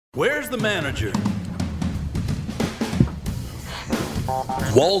Where's the manager?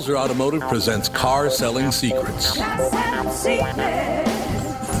 Walzer Automotive presents Car Selling Secrets.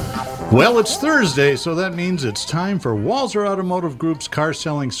 Well, it's Thursday, so that means it's time for Walzer Automotive Group's Car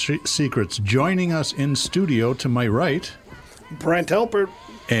Selling Secrets. Joining us in studio to my right, Brent Elpert.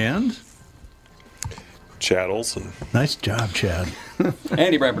 And Chad Olson. Nice job, Chad.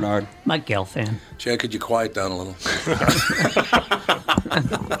 Andy Brad Bernard. Mike Gelfand. Chad, could you quiet down a little?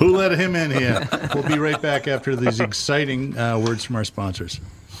 Who let him in here? We'll be right back after these exciting words from our sponsors.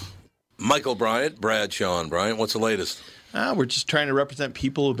 Michael Bryant, Bradshaw and Bryant, what's the latest? We're just trying to represent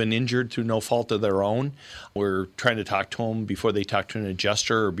people who've been injured through no fault of their own. We're trying to talk to them before they talk to an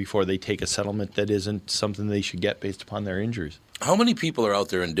adjuster or before they take a settlement that isn't something they should get based upon their injuries. How many people are out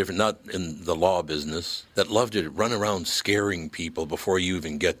there not in the law business, that love to run around scaring people before you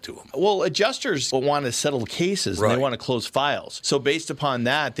even get to them? Well, adjusters will want to settle cases and Right. they want to close files. So based upon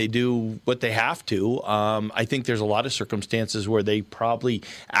that, they do what they have to. I think there's a lot of circumstances where they probably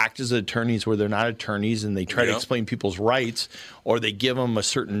act as attorneys where they're not attorneys, and they try to explain people's rights, or they give them a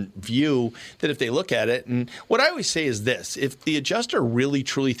certain view that if they look at it. And what I always say is this: if the adjuster really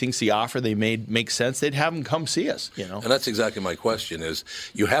truly thinks the offer they made makes sense, they'd have them come see us. And that's exactly my question is,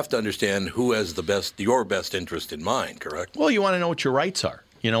 you have to understand who has your best interest in mind, correct? Well, you want to know what your rights are.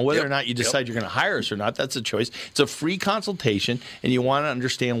 Whether or not you decide Yep. you're going to hire us or not, that's a choice. It's a free consultation, and you want to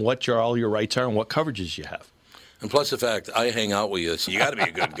understand what all your rights are and what coverages you have. And plus the fact I hang out with you, so you got to be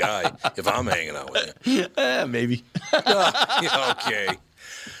a good guy if I'm hanging out with you. Maybe. Okay.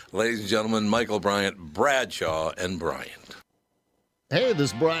 Ladies and gentlemen, Michael Bryant, Bradshaw and Bryant. Hey,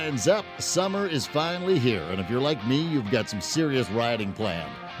 this is Brian Zepp. Summer is finally here, and if you're like me, you've got some serious riding planned.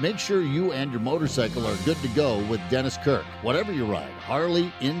 Make sure you and your motorcycle are good to go with Dennis Kirk. Whatever you ride,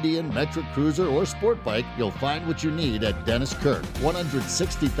 Harley, Indian, Metric Cruiser, or Sport Bike, you'll find what you need at Dennis Kirk.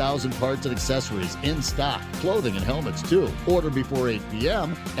 160,000 parts and accessories in stock. Clothing and helmets, too. Order before 8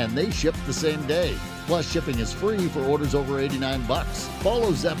 p.m., and they ship the same day. Plus, shipping is free for orders over $89.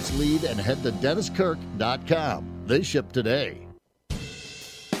 Follow Zepp's lead and head to DennisKirk.com. They ship today.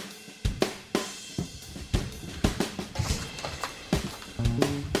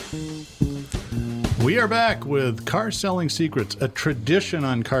 We are back with Car Selling Secrets, a tradition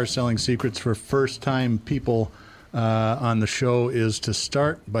on Car Selling Secrets for first-time people on the show is to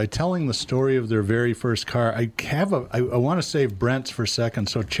start by telling the story of their very first car. I want to save Brent's for second,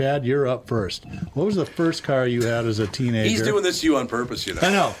 so Chad, you're up first. What was the first car you had as a teenager? He's doing this to you on purpose, you know.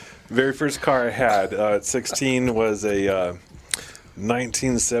 I know. Very first car I had at 16 was a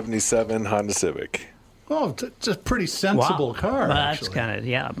 1977 Honda Civic. Oh, it's a pretty sensible car, Well, actually. that's kind of,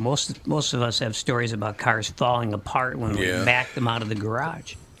 yeah. Most of us have stories about cars falling apart when we back them out of the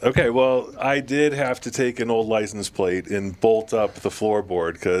garage. Okay, well, I did have to take an old license plate and bolt up the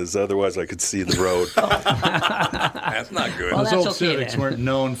floorboard because otherwise I could see the road. That's not good. Well, Those that's old okay, Civics then. weren't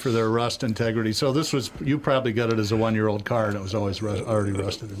known for their rust integrity, so this was, you probably got it as a one-year-old car, and it was always already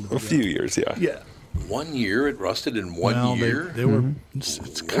rusted. A few years, yeah. Yeah. 1 year? It rusted in one Well, year? They were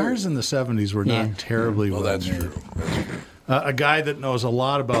cars in the 70s were not terribly well that's made. true. That's true. A guy that knows a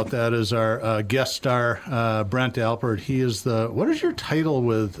lot about that is our guest star, Brent Alpert. He is what is your title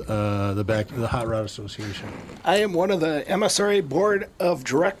with the Hot Rod Association? I am one of the MSRA Board of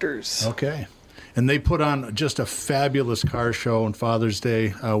Directors. Okay. And they put on just a fabulous car show on Father's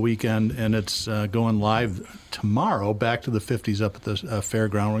Day weekend, and it's going live tomorrow, back to the 50s up at the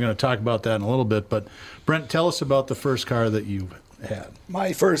fairground. We're going to talk about that in a little bit, but Brent, tell us about the first car that you had.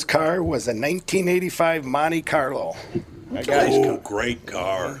 My first car was a 1985 Monte Carlo. Great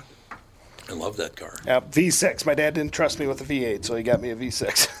car. I love that car. V6. My dad didn't trust me with a V8, so he got me a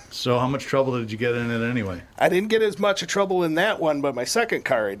V6. So how much trouble did you get in it anyway? I didn't get as much trouble in that one, but my second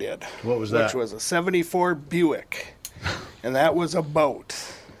car I did. What was that? Which was a 74 Buick. And that was a boat.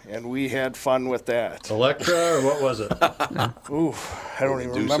 And we had fun with that. Electra, or what was it? Ooh, I don't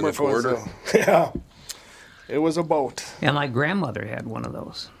even Deuce remember and if a it was quarter? yeah. It was a boat. Yeah, my grandmother had one of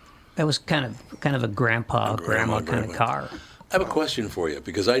those. That was kind of a grandma kind of car. I have a question for you,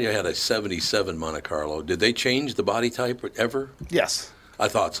 because I had a 77 Monte Carlo. Did they change the body type ever? Yes. I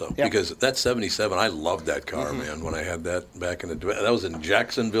thought so, Yeah. because that 77, I loved that car, man, when I had that back in the day. That was in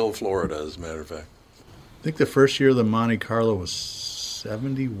Jacksonville, Florida, as a matter of fact. I think the first year the Monte Carlo was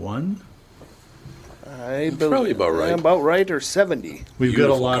 71. Probably about right. About right, or 70. We've got a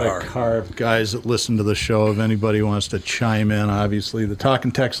Beautiful lot car. of car guys that listen to the show. If anybody wants to chime in, obviously, the talk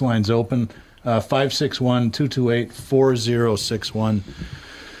and text line's open, 561-228-4061.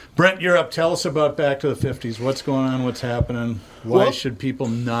 Brent, you're up. Tell us about Back to the 50s. What's going on? What's happening? Why should people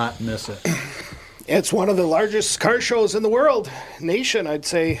not miss it? It's one of the largest car shows in the world, nation, I'd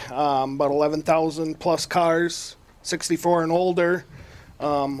say. About 11,000 plus cars, 64 and older.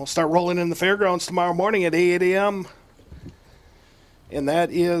 We'll start rolling in the fairgrounds tomorrow morning at 8 a.m. And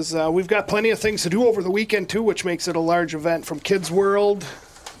that is, we've got plenty of things to do over the weekend, too, which makes it a large event, from Kids World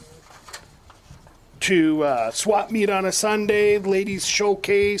to swap meet on a Sunday, ladies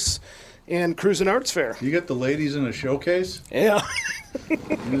showcase, and Cruising Arts Fair. You get the ladies in a showcase? Yeah.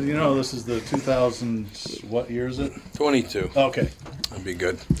 You know, this is the 2000, what year is it? 22. Okay. That'd be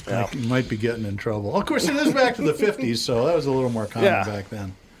good. Yeah. You might be getting in trouble. Of course, it is back to the 50s, so that was a little more common back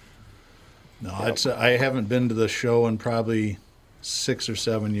then. No, I haven't been to the show in probably 6 or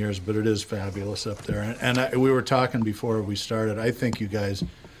 7 years, but it is fabulous up there. And we were talking before we started. I think you guys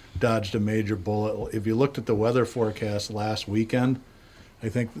dodged a major bullet. If you looked at the weather forecast last weekend, I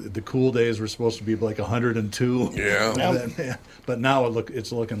think the cool days were supposed to be like 102. Yeah. But now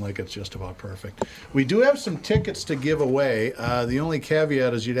it's looking like it's just about perfect. We do have some tickets to give away. The only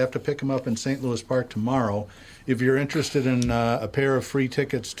caveat is you'd have to pick them up in St. Louis Park tomorrow. If you're interested in a pair of free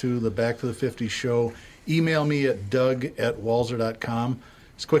tickets to the Back to the 50s show, email me at doug@walzer.com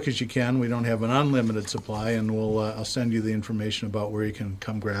as quick as you can. We don't have an unlimited supply, and I'll send you the information about where you can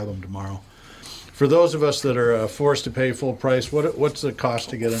come grab them tomorrow. For those of us that are forced to pay full price, what's the cost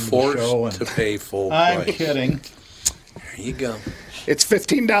to get into the show? Forced to pay full price. I'm kidding. There you go. It's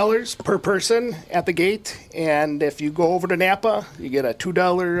 $15 per person at the gate, and if you go over to Napa, you get a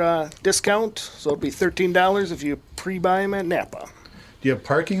 $2 discount, so it'll be $13 if you pre-buy them at Napa. Do you have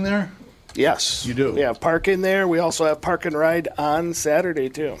parking there? Yes. You do? We have parking there. We also have park and ride on Saturday,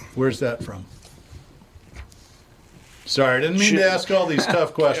 too. Where's that from? Sorry, I didn't mean to ask all these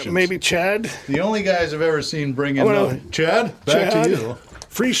tough questions. Maybe Chad? The only guys I've ever seen bring in... Chad, back to you.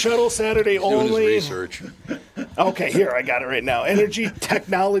 Free shuttle Saturday He's only. doing his research. Okay, here, I got it right now. Energy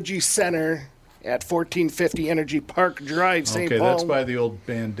Technology Center at 1450 Energy Park Drive, St. Paul. Okay, that's by the old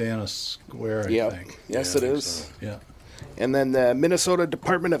Bandana Square, I think. Yes, it is. So. Yeah. And then the Minnesota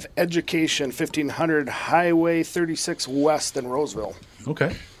Department of Education, 1500 Highway 36 West in Roseville.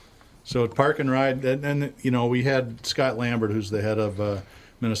 Okay. So park and ride, and you know, we had Scott Lambert, who's the head of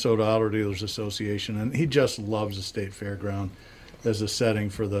Minnesota Auto Dealers Association, and he just loves the state fairground as a setting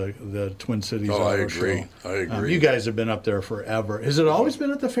for the Twin Cities Auto Show. I agree. You guys have been up there forever. Has it always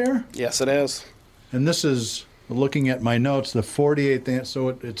been at the fair? Yes, it has. And this is, looking at my notes, the 48th, so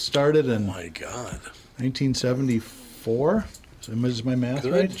it started in 1974? Is my math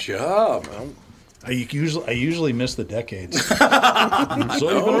right? Good job. I usually miss the decades. So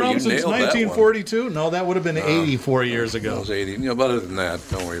you've been around since 1942? No, that would have been 84 years ago. That was 80. But other than that,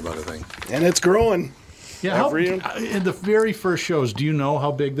 don't worry about a thing. And it's growing. Yeah, in the very first shows, do you know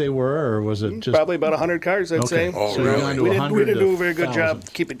how big they were, or was it just... Probably about 100 cars, I'd say. Oh, so really? We didn't do a very good job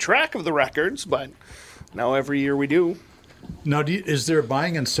keeping track of the records, but now every year we do. Now, is there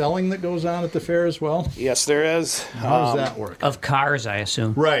buying and selling that goes on at the fair as well? Yes, there is. How does that work? Of cars, I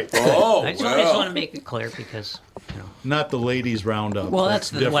assume. Right. Oh, I just want to make it clear because... Not the ladies' roundup. Well,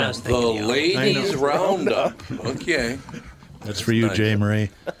 that's what I was thinking. The ladies' roundup. Okay. That's for you, nice. Jay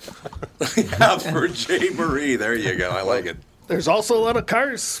Marie. Yeah, for Jay Marie. There you go. I like it. There's also a lot of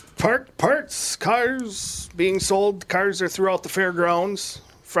cars, parts, cars being sold. Cars are throughout the fairgrounds,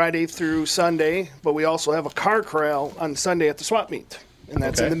 Friday through Sunday, but we also have a car corral on Sunday at the swap meet, and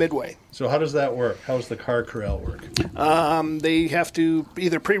that's in the Midway. So how does that work? How does the car corral work? They have to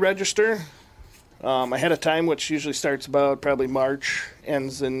either pre-register ahead of time, which usually starts about probably March,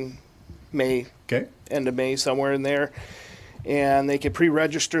 ends in May, end of May, somewhere in there. And they can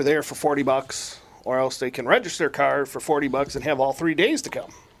pre-register there for $40, or else they can register their car for $40 and have all 3 days to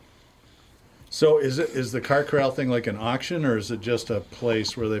come. So is the car corral thing like an auction, or is it just a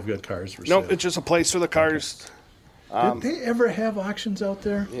place where they've got cars for sale? Nope, it's just a place for the cars. Did they ever have auctions out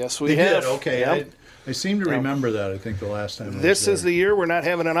there? Yes, we have. Did. Okay, yep. I seem to remember that, I think, the last time This is the year we're not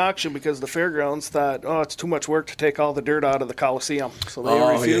having an auction because the fairgrounds thought, it's too much work to take all the dirt out of the Coliseum. So they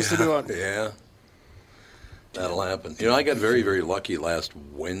refused to do it. Yeah. That'll happen. You know, I got very, very lucky last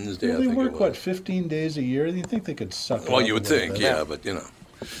Wednesday. Well, I think work, what, 15 days a year? You think they could suck it Well, up you would think, but, you know.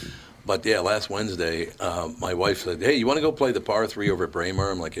 But, yeah, last Wednesday, my wife said, hey, you want to go play the par 3 over at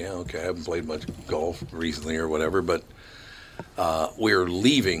Braemar? I'm like, yeah, okay. I haven't played much golf recently or whatever. But we were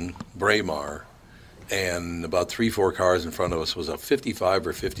leaving Braemar, and about 3-4 cars in front of us was a 55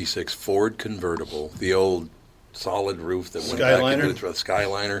 or 56 Ford convertible, the old solid roof that went back into the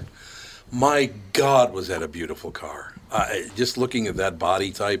Skyliner. My God, was that a beautiful car. Just looking at that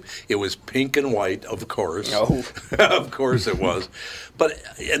body type, it was pink and white, of course. Oh. Of course it was.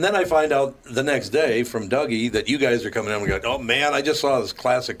 And then I find out the next day from Dougie that you guys are coming in and going, oh, man, I just saw this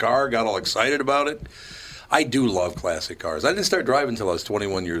classic car, got all excited about it. I do love classic cars. I didn't start driving until I was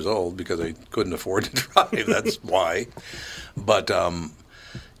 21 years old because I couldn't afford to drive. That's why. But,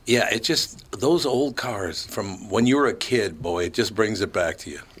 yeah, it just, those old cars from when you were a kid, boy, it just brings it back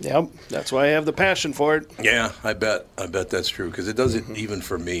to you. Yep, that's why I have the passion for it. Yeah, I bet that's true because it does it even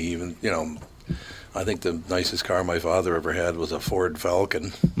for me. Even, I think the nicest car my father ever had was a Ford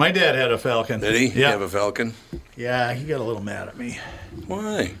Falcon. My dad had a Falcon. Did he? Yeah. Have a Falcon? Yeah, he got a little mad at me.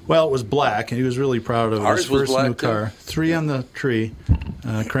 Why? Well, it was black, and he was really proud of Ours his was first black, new too. car. 3 on the tree,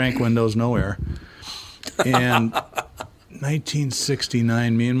 crank windows, no air. And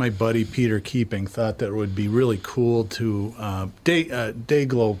 1969, me and my buddy Peter Keeping thought that it would be really cool to day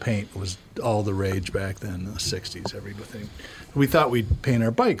glow paint was all the rage back then in the 60s. Everything. We thought we'd paint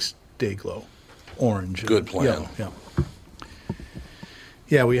our bikes day glow orange. Good plan. Yellow, yeah.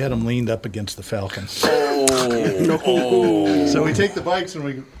 Yeah, we had them leaned up against the Falcon. Oh. So we take the bikes and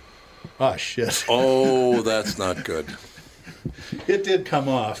we. Oh shit! Oh, that's not good. It did come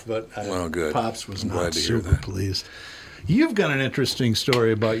off, but Well, good. Pops was I'm not glad to hear super that. pleased. You've got an interesting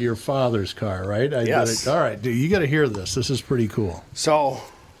story about your father's car, right? Yes. All right, you got to hear this. This is pretty cool. So,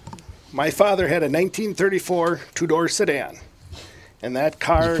 my father had a 1934 two-door sedan, and that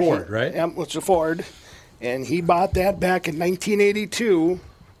car... It's a Ford, right? Yeah, it's a Ford, and he bought that back in 1982,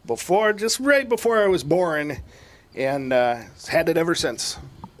 just right before I was born, and had it ever since.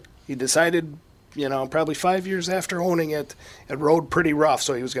 He decided, probably 5 years after owning it, it rode pretty rough,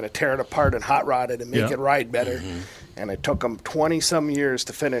 so he was going to tear it apart and hot rod it and make Yeah. it ride better. And it took him 20-some years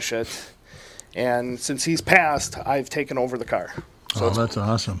to finish it. And since he's passed, I've taken over the car. So That's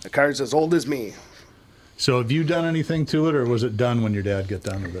awesome. the car's as old as me. So have you done anything to it, or was it done when your dad got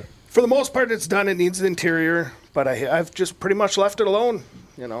done with it? For the most part, it's done. It needs the interior, but I've just pretty much left it alone,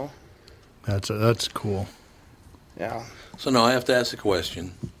 That's cool. Yeah. So now I have to ask a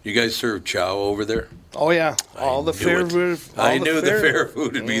question. You guys serve chow over there? Oh, yeah. All the knew fair it. food. I knew the fair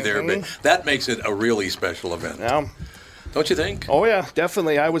food would be there, but that makes it a really special event. Yeah. Don't you think? Oh, yeah,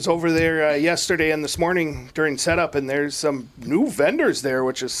 definitely. I was over there yesterday and this morning during setup, and there's some new vendors there,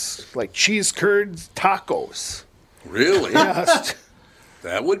 which is like cheese curd tacos. Really? Yeah.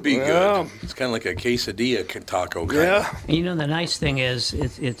 That would be Yeah. good. It's kind of like a quesadilla taco kind Yeah. The nice thing is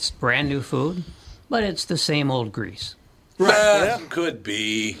it's brand new food, but it's the same old grease. Yeah. Could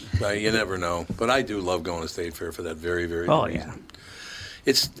be. You never know. But I do love going to State Fair for that very, very Oh, good yeah.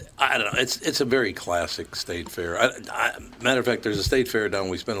 reason. I don't know. It's a very classic state fair. Matter of fact, there's a state fair down.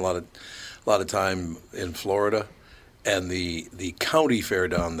 We spend a lot of time in Florida, and the county fair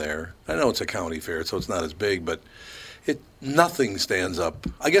down there. I know it's a county fair, so it's not as big, but nothing stands up.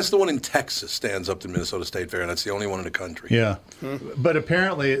 I guess the one in Texas stands up to Minnesota State Fair, and that's the only one in the country. Yeah. But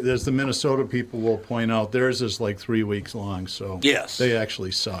apparently, as the Minnesota people will point out, theirs is like 3 weeks long, so Yes. they actually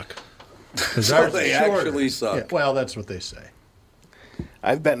suck. 'Cause So ours they is shorter. actually suck. Yeah, well, that's what they say.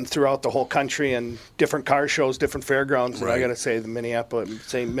 I've been throughout the whole country and different car shows, different fairgrounds, and I Right. got to say the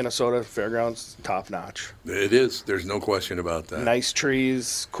Minnesota fairgrounds, top notch. It is. There's no question about that. Nice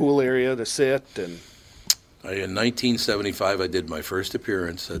trees, cool area to sit, and In 1975, I did my first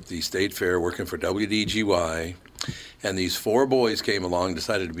appearance at the State Fair working for WDGY, and these 4 boys came along,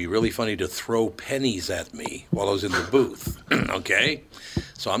 decided it'd be really funny to throw pennies at me while I was in the booth. Okay?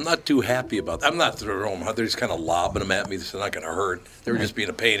 So I'm not too happy about that. I'm not throwing them. They're just kind of lobbing them at me. They're not going to hurt. They were just being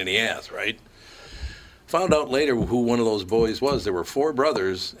a pain in the ass, right? Found out later who one of those boys was. There were 4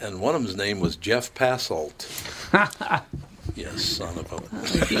 brothers, and one of them's name was Jeff Passolt. Yes, son of a...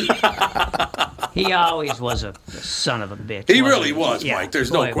 He always was a son of a bitch. He wasn't really was, Yeah. Mike. There's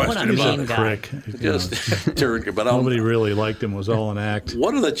no Boy, question what a about mean it. guy. Prick. Just turn, but Nobody really liked him. It was all an act.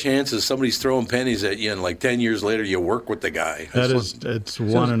 what are the chances somebody's throwing pennies at you and like 10 years later you work with the guy? It's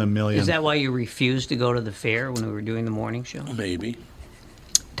 1 in a million. Is that why you refused to go to the fair when we were doing the morning show? Maybe.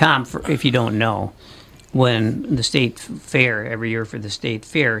 Tom, if you don't know, when the state fair, every year for the state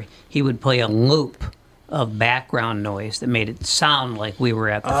fair, he would play a loop of background noise that made it sound like we were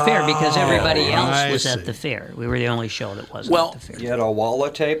at the fair because everybody else was at the fair. We were the only show that wasn't Well, at the fair. You had a wall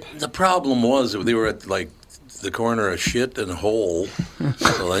of tape? The problem was that they were at like the corner of shit and hole.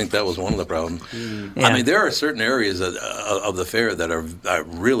 So I think that was one of the problems. Yeah. I mean, there are certain areas of the fair that are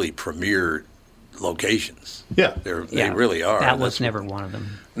really premier locations. Yeah. They really are. That was never one of them.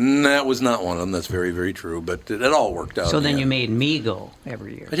 That was not one of them. That's very, very true. But it all worked out. So then you made me go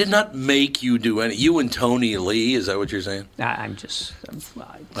every year. I did not make you do any. You and Tony Lee, is that what you're saying? I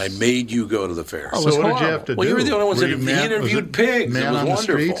made you go to the fair. Oh, So what did you have to do? Well, you were the only ones that interviewed pigs. Man it was on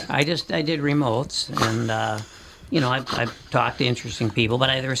wonderful. The street? I did remotes, and I talked to interesting people, but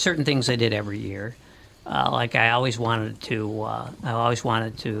there were certain things I did every year. Like I always wanted to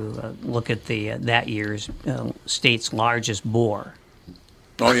look at that year's state's largest boar.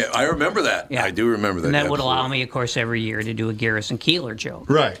 Oh yeah, I remember that. Yeah. I do remember that. And that would absolutely. allow me, of course, every year to do a Garrison Keillor joke.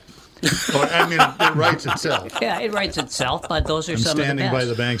 Right. Well, I mean, it writes itself. Yeah, it writes itself, but those are some of the best. Standing by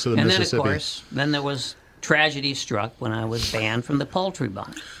the banks of the Mississippi. And then, of course, there was tragedy struck when I was banned from the poultry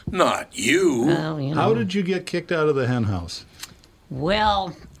barn. Not you. Well, How did you get kicked out of the hen house?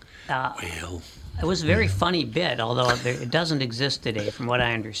 Well, Well, it was a very funny bit, although it doesn't exist today, from what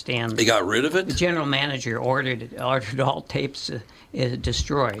I understand. they got rid of The it? general manager ordered all tapes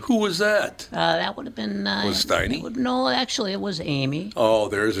destroyed. Who was that? That would have been. Was Steiny? No, actually, it was Amy. Oh,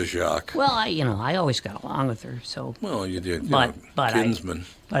 there's a shock. Well, I always got along with her, so. Well, you did. But kinsman.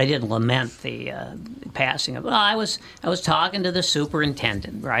 I didn't lament the passing of. Well, I was talking to the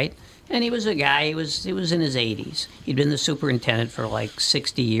superintendent, right? And he was a guy. He was in his 80s. He'd been the superintendent for like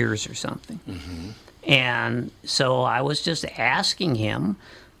 60 years or something. Mm-hmm. And so I was just asking him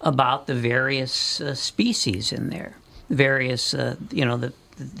about the various species in there, various the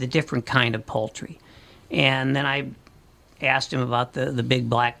different kind of poultry. And then I asked him about the big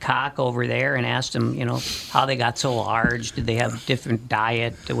black cock over there, and asked him, how they got so large. Did they have a different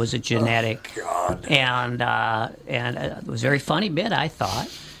diet? Was it genetic? Oh, God. And it was a very funny bit, I thought.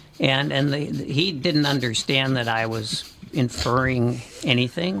 And he didn't understand that I was inferring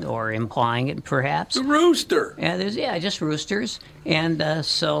anything or implying it, perhaps. The rooster. And just roosters. And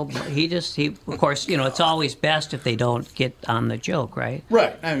so he of course, it's always best if they don't get on the joke, right?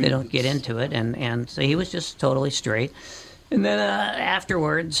 Right. They don't get into it. And so he was just totally straight. And then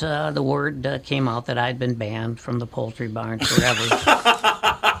afterwards, the word came out that I'd been banned from the poultry barn forever.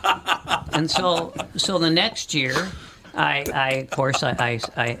 And so the next year, I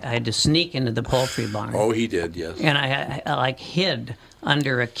had to sneak into the poultry barn. Oh, he did, yes. And I hid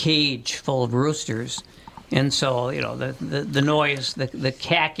under a cage full of roosters. And so, the noise, the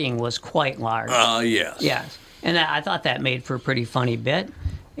cacking was quite large. Yes. Yes. And I thought that made for a pretty funny bit.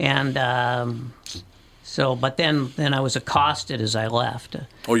 And but then I was accosted as I left.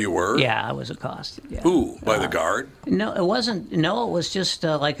 Oh, you were? Yeah, I was accosted. Yeah. Who? By the guard? No, it wasn't. No, it was just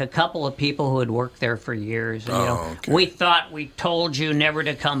like a couple of people who had worked there for years. And, okay. We thought we told you never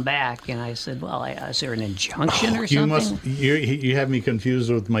to come back. And I said, well, is there an injunction or something? You have me confused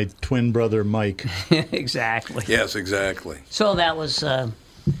with my twin brother, Mike. Exactly. Yes, exactly. So that was a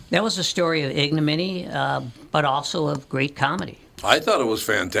story of ignominy, but also of great comedy. I thought it was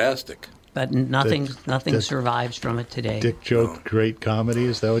fantastic. But nothing survives from it today. Dick joke, great comedy.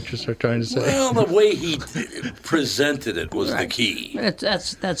 Is that what you're trying to say? Well, the way he presented it was the key.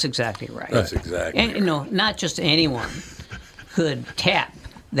 That's exactly right. That's exactly And not just anyone could tap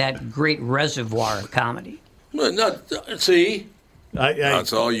that great reservoir of comedy. See? I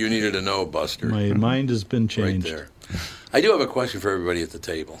That's all you needed to know, Buster. my mind has been Right changed. there. I do have a question for everybody at the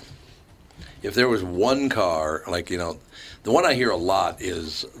table. If there was one car, the one I hear a lot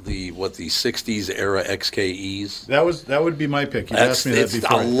is the 60s era XKEs. That would be my pick. You asked me that It's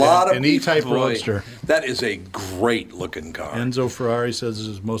before. a lot of an E-type people- roadster. That is a great looking car, Enzo Ferrari says it's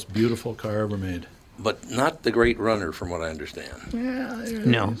his most beautiful car ever made. but not the great runner, from what I understand.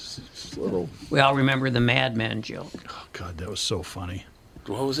 No. It's a little. We all remember the Mad Men joke. Oh God, that was so funny.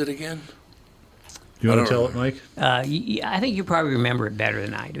 What was it again? You I want to don't tell it, Mike? I think you probably remember it better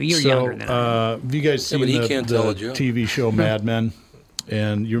than I do. You're younger than I am. Have you guys seen but he the can't tell a joke. TV show Mad Men?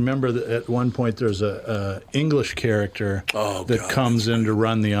 And you remember that at one point there's a English character that God, comes in to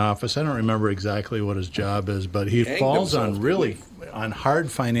run the office. I don't remember exactly what his job is, but he Hanged falls himself, on hard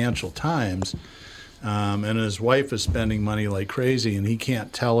financial times. And his wife is spending money like crazy, and he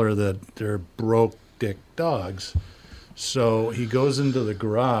can't tell her that they're broke dick dogs. So he goes into the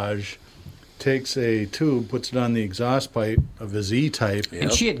garage, takes a tube, puts it on the exhaust pipe of his E-Type. Yep.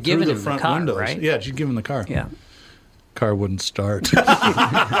 And she had through given the him the front car, windows. right? Yeah, she'd given him the car. Yeah. Car wouldn't start. And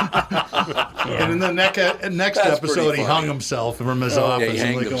in the next That's episode, pretty he funny. hung himself from his Yeah, office. he and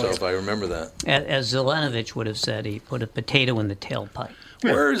hanged like, himself. I remember that. As Zelenovich would have said, he put a potato in the tailpipe.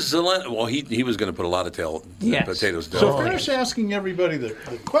 Where's Zelen? Well, he was going to put a lot of Yes. potatoes down. So finish asking everybody the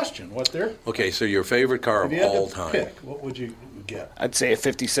question. What they're Okay, so your favorite car of if you had all to time. pick, what would you would get? I'd say a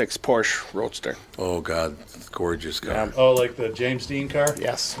 56 Porsche Roadster. Oh, God. Gorgeous car. Yeah. Oh, like the James Dean car?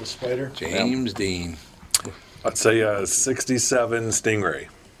 Yes. The Spider? James Dean. I'd say a 67 Stingray.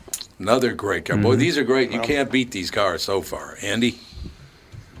 Another great car. Boy, these are great. You can't beat these cars so far. Andy?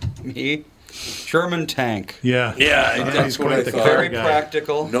 Me, Sherman tank. Yeah. Yeah, that's what I the thought. car Very guy.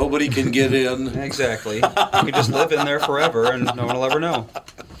 practical. Nobody can get in. Exactly. You can just live in there forever, and no one will ever know.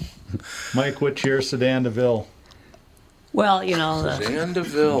 Mike, what's your sedan DeVille? Well, you know,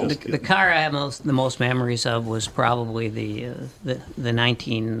 Vandeville. the car I have the most memories of was probably the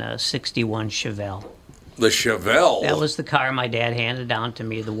 1961 Chevelle. The Chevelle. That was the car my dad handed down to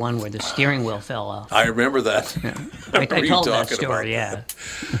me, the one where the steering wheel fell off. I remember that. I Remember you told that talking story, about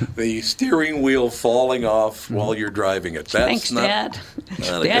yeah. The steering wheel falling off while you're driving it. That's Thanks, not, Dad.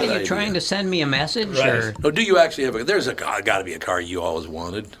 not a Dad, good are you idea. trying to send me a message? Or Oh, do you actually have a? There's got to be a car you always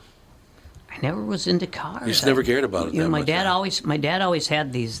wanted. I never was into cars. You just never cared about it. You know, that my much, dad huh? always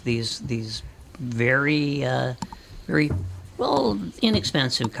had these very well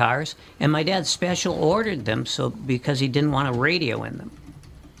inexpensive cars, and my dad special ordered them because he didn't want a radio in them.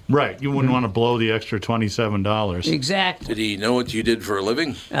 Right. You wouldn't want to blow the extra $27. Exactly. Did he know what you did for a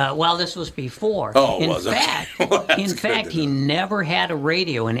living? Well, this was before. Oh, in was it? fact, Well, that's in good fact, to he know. never had a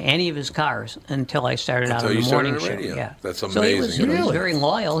radio in any of his cars until I started out Until on you the started morning a show. radio. Yeah, That's So amazing. he was very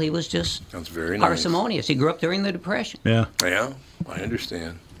loyal. He was just That's very nice. parsimonious. He grew up during the Depression. Yeah. Yeah, I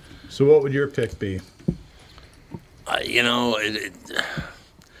understand. So what would your pick be? You know,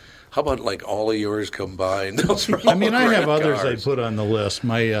 how about like all of yours combined? Those are I mean, all I great have others cars. I'd put on the list.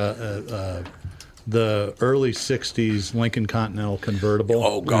 My the early '60s Lincoln Continental convertible.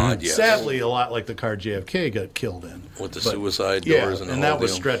 Oh, God, yes. Sadly, a lot like the car JFK got killed in. With the But- suicide Yeah, doors and the and whole that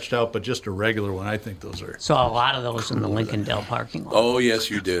was deal. stretched out, but just a regular one. I think those are. Saw a lot of those in the Lincoln Dell parking lot. Oh yes,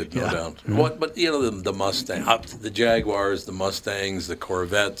 you did, no Yeah. doubt. What? But you know the Mustang, the Jaguars, the Mustangs, the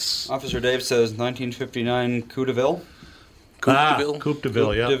Corvettes, Officer Dave says 1959 Coupe de Ville. Coupe de Ville. Coupe de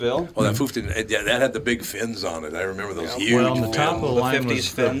Ville, yeah. De Ville. Oh, that 15, yeah, that had the big fins on it. I remember those huge Well, on the fins. top of the The line 50s was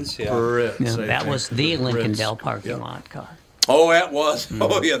fins, the yeah. Barrettes, Yeah, I that think. was the Lincoln Ritz. Dell parking Yeah. lot car. Oh, that was.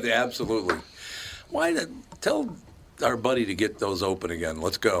 Oh, yeah, absolutely. Why? Tell our buddy to get those open again.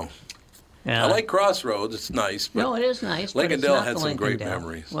 Let's go. Yeah. I like Crossroads. It's nice. But No, it is nice. Lincoln but it's Dell not had the some Lincoln great Dell.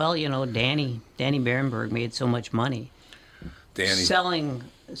 memories. Well, you know, Danny Berenberg made so much money Danny. selling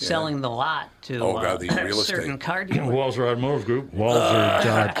the lot to Oh, God, the real estate. certain car dealers. Walser Automotive Group,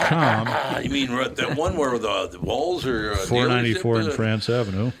 Walser.com, You mean the one where the walls are 494 in dealership, France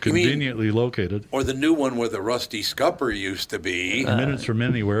Avenue, mean- conveniently located. or the new one where the rusty scupper used to be? Minutes from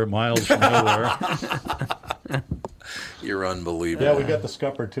anywhere, miles from nowhere. You're unbelievable. Yeah, we got the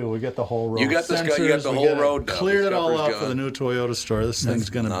scupper too. We got the whole road. You got the you got the Sensors, we whole got it road now. Cleared The it all scupper's out for gone. the new Toyota store. This thing's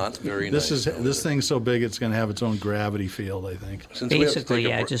gonna. not very This nice, though, this thing's so big it's gonna have its own gravity field. I think. Since we have to Basically, take a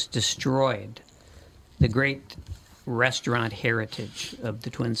yeah, break- just destroyed the great restaurant heritage of the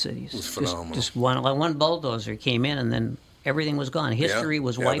Twin Cities. was phenomenal. Just one bulldozer came in, and then everything was gone. History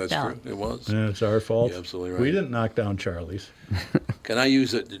was yeah, wiped that's out. True. It was. Yeah, it's our fault. You're absolutely right. We didn't knock down Charlie's. Can I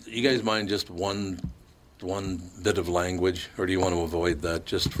use it? You guys mind just one bit of language, or do you want to avoid that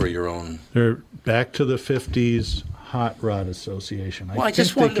just for your own? They're back to the 50s Hot Rod Association. Well, I think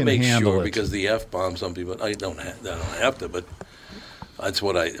just they wanted to can make handle sure it. because the F bomb. Some people I don't have to, but that's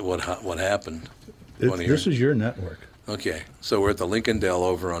what happened. Wanna hear This it? is your network. Okay, so we're at the Lincoln Dell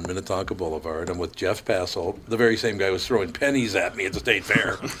over on Minnetonka Boulevard. I'm with Jeff Passel, the very same guy who was throwing pennies at me at the State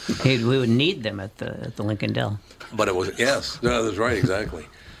Fair. Hey, we would need them at the Lincoln Dell. But it was, yes, no, that's right, exactly.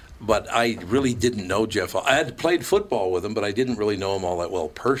 But I really didn't know Jeff. I had played football with him, but I didn't really know him all that well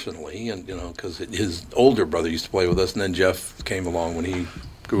personally, and because his older brother used to play with us, and then Jeff came along when he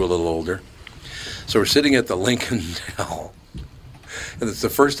grew a little older. So we're sitting at the Lincoln Dell, and it's the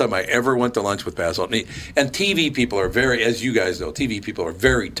first time I ever went to lunch with Passel. And TV people are very, as you guys know, TV people are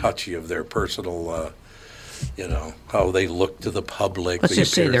very touchy of their personal, how they look to the public. Let's the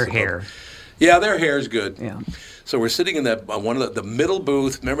just say their appearance of the hair. public. Yeah, their hair's good. Yeah. So we're sitting in that one of the middle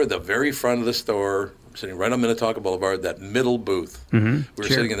booth. Remember the very front of the store, sitting right on Minnetonka Boulevard. That middle booth. Mm-hmm. We're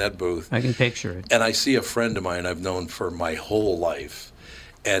Sure. sitting in that booth, I can picture it. and I see a friend of mine I've known for my whole life,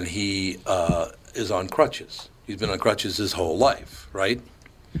 and he is on crutches. He's been on crutches his whole life, right?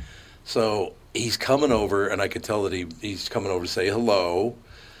 So he's coming over, and I could tell that he's coming over to say hello.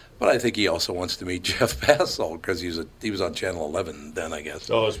 But I think he also wants to meet Jeff Passel because he was on Channel 11 then, I guess.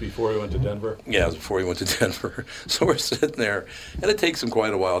 Oh, it was before we went to Denver? Yeah, it was before he went to Denver. So we're sitting there, and it takes him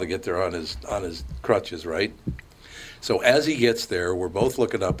quite a while to get there on his crutches, right? So as he gets there, we're both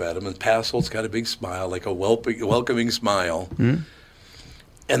looking up at him, and Passel's got a big smile, like a welcoming smile. Mm-hmm.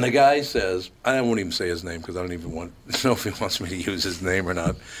 And the guy says, I won't even say his name because I don't even know if he wants me to use his name or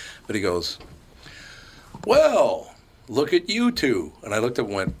not. But he goes, well, look at you two. And I looked at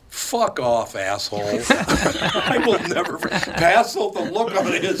him and went, fuck off, asshole. I will never. Passel, the look on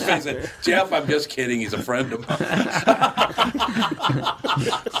his face. Said, Jeff, I'm just kidding. He's a friend of mine.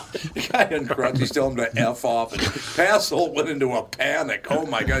 The guy uncrunched. He's telling him to F off. And Passel went into a panic. Oh,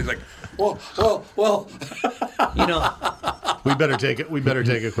 my God. He's like, well. You know, We better take a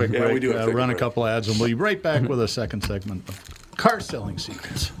quick break. we do have to take a run a break. couple ads, and we'll be right back with a second segment of car selling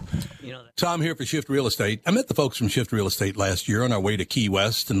secrets. you know. Tom here for Shift Real Estate. I met the folks from Shift Real Estate last year on our way to Key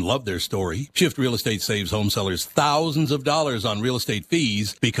West and loved their story. Shift Real Estate saves home sellers thousands of dollars on real estate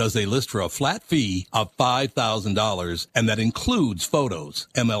fees because they list for a flat fee of $5,000, and that includes photos,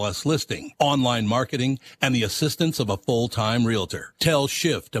 MLS listing, online marketing, and the assistance of a full-time realtor. Tell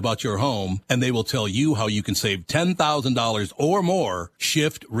Shift about your home, and they will tell you how you can save $10,000 or more.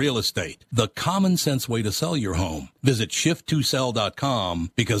 Shift Real Estate, the common sense way to sell your home. Visit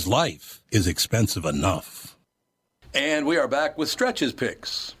shift2sell.com because life is expensive enough. And we are back with Stretch's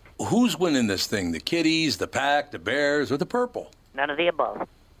picks. Who's winning this thing? The Kitties, the Pack, the Bears, or the Purple? None of the above.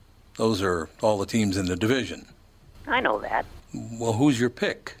 Those are all the teams in the division. I know that. Well, who's your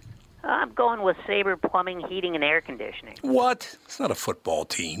pick? I'm going with Sabre Plumbing, Heating, and Air Conditioning. What? It's not a football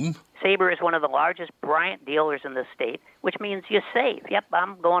team. Sabre is one of the largest Bryant dealers in the state, which means you save. Yep,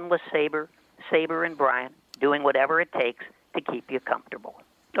 I'm going with Sabre and Bryant, doing whatever it takes to keep you comfortable.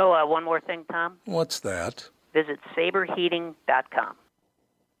 Oh, one more thing, Tom. What's that? Visit saberheating.com.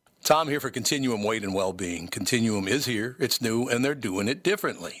 Tom here for Continuum Weight and Wellbeing. Continuum is here, it's new, and they're doing it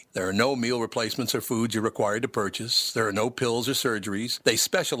differently. There are no meal replacements or foods you're required to purchase. There are no pills or surgeries. They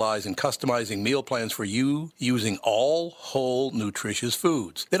specialize in customizing meal plans for you using all whole, nutritious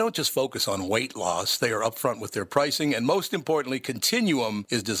foods. They don't just focus on weight loss. They are upfront with their pricing, and most importantly, Continuum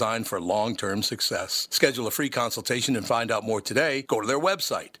is designed for long-term success. Schedule a free consultation and find out more today. Go to their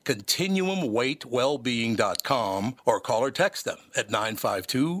website, continuumweightwellbeing.com, or call or text them at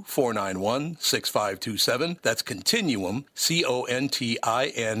 952-491-6527. That's Continuum,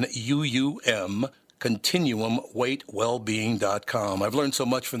 Continuum, continuumweightwellbeing.com. I've learned so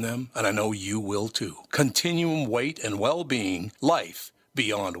much from them, and I know you will too. Continuum Weight and Wellbeing, life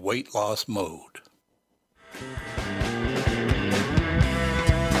beyond weight loss mode.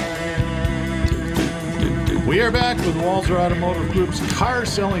 We are back with Walzer Automotive Group's Car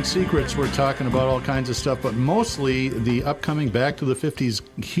Selling Secrets. We're talking about all kinds of stuff, but mostly the upcoming Back to the 50s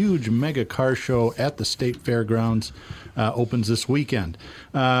huge mega car show at the State Fairgrounds opens this weekend.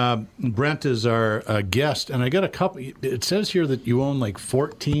 Brent is our guest, and I got a couple. It says here that you own like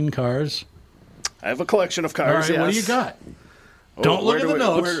 14 cars. I have a collection of All cars. right, yes. what do you got? Oh, Don't look where at do the I-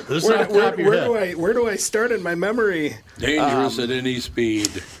 notes. where- This is where- off the top of your where head. where do I start in my memory? Dangerous at any speed.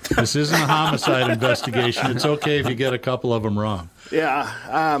 This isn't a homicide investigation. It's okay if you get a couple of them wrong. Yeah,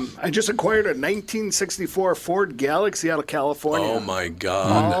 I just acquired a 1964 Ford Galaxy out of California. Oh, my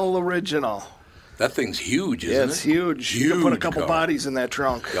God. All original. That thing's huge, isn't Yeah, it? it's huge. You can put a Huge couple car. bodies in that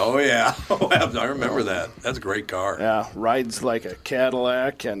trunk. Oh, yeah. Oh, I remember that. That's a great car. Yeah, rides like a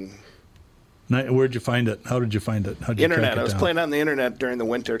Cadillac and Now, where'd you find it? How did you find it? How'd you track internet. it I was down? playing on the internet during the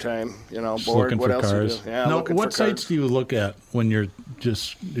winter time. Just Bored. looking What for else cars. you do? Yeah, now, looking what for sites cars. do you look at when you're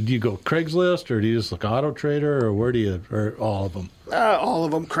just? Do you go Craigslist or do you just look Auto Trader or where do you? Or all of them? All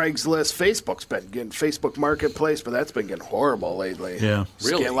of them. Craigslist. Facebook's been getting Facebook Marketplace, but that's been getting horrible lately. Yeah.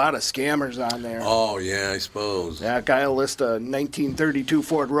 Really? A lot of scammers on there. Oh, yeah, I suppose. Yeah, a guy will list a 1932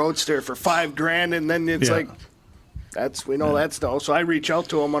 Ford Roadster for $5,000, and then it's Yeah. like, we know that's though. So I reach out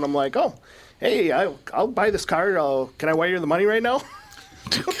to him, and I'm like, oh, hey, I'll buy this car. Can I wire the money right now?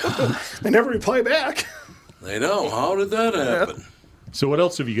 They never reply back. They know. How did that happen? So what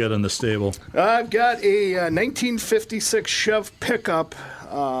else have you got on the stable? I've got a 1956 Chev pickup,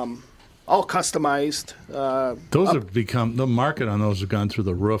 all customized. Those have become the market on those have gone through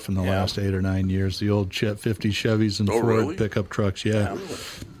the roof in the last 8 or 9 years. The old 50 Chevys and Ford really? pickup trucks. Yeah.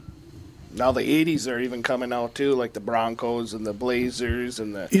 Now the 80s are even coming out too, like the Broncos and the Blazers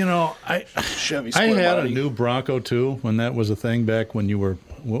and the You know, I Chevy I Square had body. a new Bronco too when that was a thing back when you were.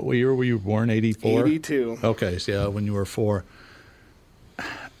 What year were you born? 84. 82. Okay, so yeah, when you were 4.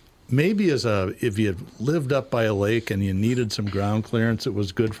 Maybe if you had lived up by a lake and you needed some ground clearance, it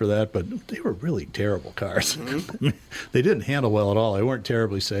was good for that. But they were really terrible cars. They didn't handle well at all. They weren't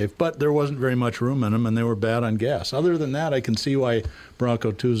terribly safe, but there wasn't very much room in them, and they were bad on gas. Other than that, I can see why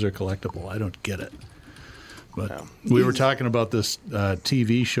Bronco 2s are collectible. I don't get it. But we were talking about this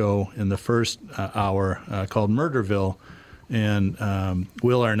TV show in the first hour called Murderville. And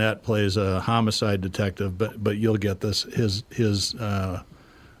Will Arnett plays a homicide detective, but you'll get this. His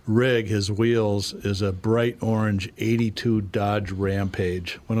rig, his wheels, is a bright orange 82 Dodge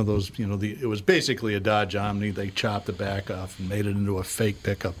Rampage. One of those, it was basically a Dodge Omni. They chopped the back off and made it into a fake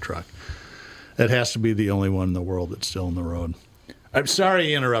pickup truck. That has to be the only one in the world that's still on the road. I'm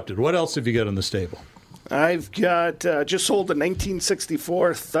sorry I interrupted. What else have you got in the stable? I've got just sold a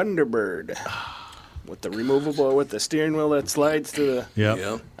 1964 Thunderbird with the steering wheel that slides to the.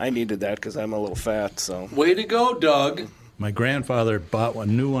 Yep. I needed that because I'm a little fat. So way to go, Doug. My grandfather bought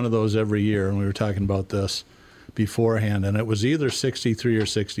one of those every year, and we were talking about this beforehand, and it was either 63 or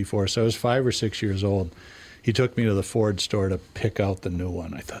 64, so I was 5 or 6 years old. He took me to the Ford store to pick out the new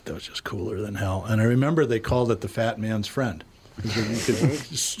one. I thought that was just cooler than hell. And I remember they called it the fat man's friend. You could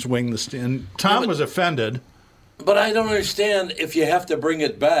swing the stand. Tom was offended. But I don't understand, if you have to bring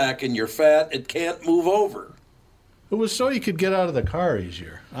it back and you're fat, it can't move over. It was so you could get out of the car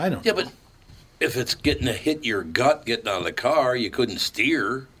easier. I don't know. Yeah, but if it's getting to hit your gut getting out of the car, you couldn't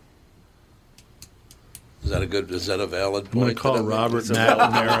steer. Is that a valid point? I'm going to call Robert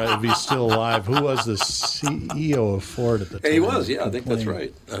McNamara if he's still alive. Who was the CEO of Ford at the time? He was, yeah. I think that's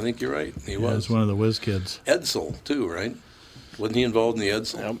right. I think you're right. He was. He was one of the whiz kids. Edsel, too, right? Wasn't he involved in the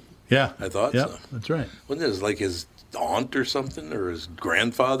Edsel? Yeah. I thought so. That's right. Wasn't it like his aunt or something, or his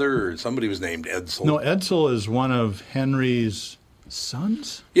grandfather, or somebody was named Edsel? No, Edsel is one of Henry's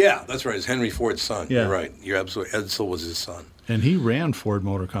sons? Yeah, that's right. It's Henry Ford's son. Yeah. You're right. You're absolutely. Edsel was his son. And he ran Ford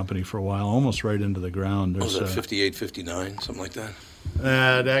Motor Company for a while, almost right into the ground. Was it 58, 59, something like that?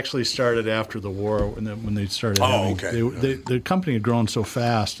 It actually started after the war when they started having. Okay. The company had grown so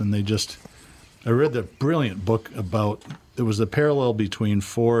fast, and they just. I read the brilliant book about. It was the parallel between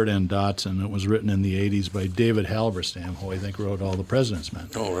Ford and Datsun. It was written in the 80s by David Halberstam, who I think wrote All the President's Men.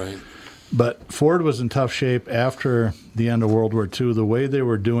 Oh, right. But Ford was in tough shape after the end of World War II. The way they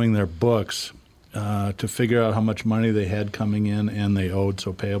were doing their books to figure out how much money they had coming in and they owed,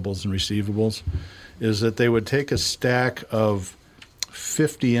 so payables and receivables, is that they would take a stack of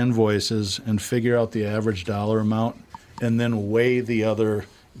 50 invoices and figure out the average dollar amount and then weigh the other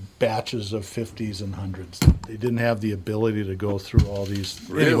batches of 50s and 100s. They didn't have the ability to go through all these.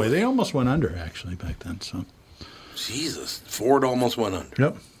 Really? Anyway, they almost went under, actually, back then. So, Jesus. Ford almost went under.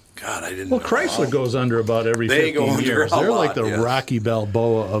 Yep. God, I didn't Well, know. Chrysler goes under about every They 15 go under years. a They're lot, like the yes. Rocky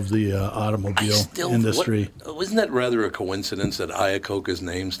Balboa of the automobile industry. Wasn't that rather a coincidence that Iacocca's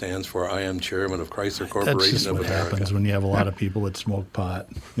name stands for I am chairman of Chrysler Corporation That's just of what America? happens when you have a lot of people that smoke pot.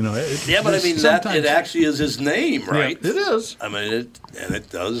 Yeah, but I mean, it actually is his name, right? Yeah, it is. I mean, it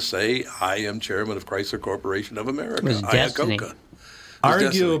does say I am chairman of Chrysler Corporation of America. His destiny. Iacocca.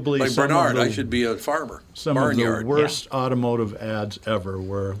 Arguably, like some Bernard, of I the- should be a farmer. Some Barnyard. of the worst automotive ads ever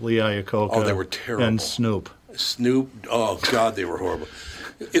were Lee Iacocca Oh, they were terrible. and Snoop. Snoop, oh God, they were horrible.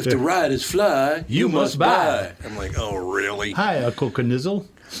 If the ride is fly, You must buy. I'm like, oh really? Hi, Iacocca Nizzle.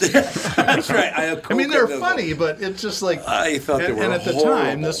 That's right. I mean, they're funny, but it's just like. I thought they were And at the horrible.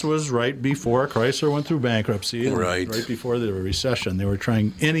 time, this was right before Chrysler went through bankruptcy. And Right. Right before the recession. They were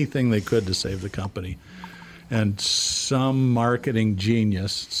trying anything they could to save the company. And some marketing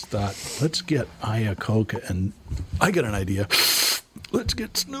genius thought, let's get Iacocca. And I got an idea. Let's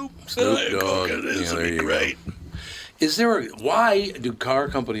get Snoop. Snoop Dogg. This Yeah, would there be you go. great. Is there? Why do car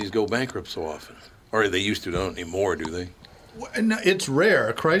companies go bankrupt so often? Or they used to, don't anymore, do they? No, it's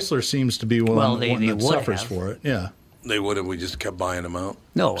rare. Chrysler seems to be one they that would suffers have. for it. Yeah. They would have. We just kept buying them out.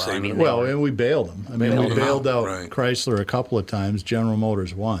 No, I Saving mean, them. Well, and we bailed them. I mean, Bailed we them bailed out Right. Chrysler a couple of times, General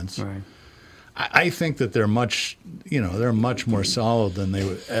Motors once. Right. I think that they're much more solid than they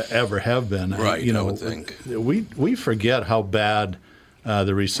would ever have been. Right, I would think. We forget how bad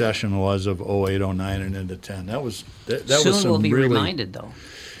the recession was of 08, 09, and into 10. That was Soon was some we'll be really, reminded, though.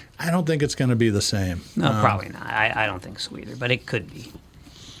 I don't think it's going to be the same. No, probably not. I don't think so either, but it could be.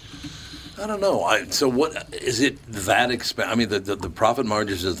 I don't know. So what is it that expensive? I mean, the profit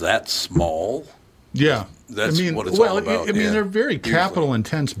margins is that small? Yeah. That's I mean, what it's well, all about, I mean, yeah. they're very Usually.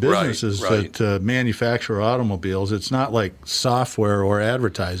 capital-intense businesses Right. that manufacture automobiles. It's not like software or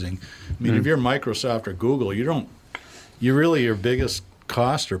advertising. I mean, if you're Microsoft or Google, your biggest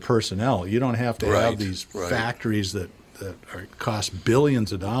cost are personnel. You don't have to Right, have these right. factories that cost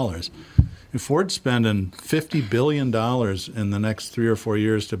billions of dollars. If Ford's spending $50 billion in the next 3 or 4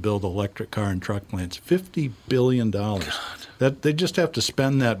 years to build electric car and truck plants, $50 billion. That they just have to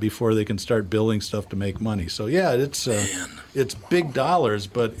spend that before they can start building stuff to make money. So yeah, it's big dollars,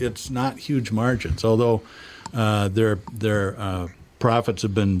 but it's not huge margins. Although their profits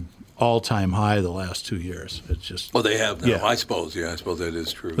have been all-time high the last 2 years. It's just Well, they have now. Yeah. I suppose. Yeah, I suppose that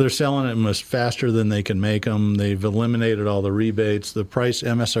is true. they're selling it much faster than they can make them. They've eliminated all the rebates. The price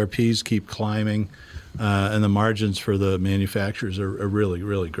MSRPs keep climbing. and the margins for the manufacturers are really,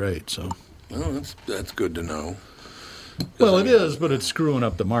 really great. So, well, that's good to know. Well, it is, but it's screwing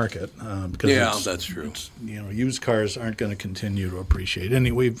up the market. Because that's true. Used cars aren't going to continue to appreciate.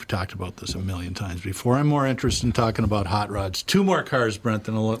 And we've talked about this a million times before. I'm more interested in talking about hot rods. 2 more cars, Brent,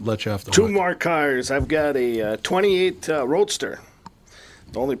 then I'll let you off the hook. 2 more cars. I've got a 28 Roadster.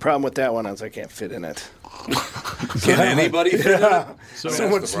 The only problem with that one is I can't fit in it. Can anybody fit in it? So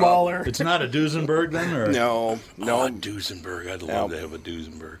much smaller. It's not a Duesenberg then? Or? No. Oh, a Duesenberg. I'd love to have a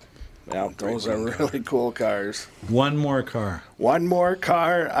Duesenberg. Yeah, those are really cool cars. 1 more car. 1 more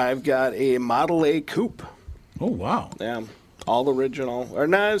car. I've got a Model A Coupe. Oh, wow. Yeah, all original. Or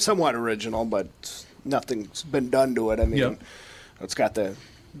not somewhat original, but nothing's been done to it. I mean, it's got the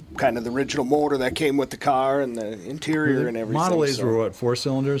kind of the original motor that came with the car and the interior and everything. Model A's were what, 4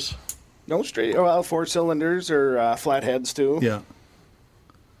 cylinders? No, straight. Well, 4 cylinders or flatheads too. Yeah.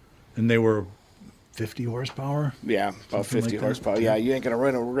 And they were 50 horsepower? Yeah, about 50 like horsepower. that? Yeah, you ain't going to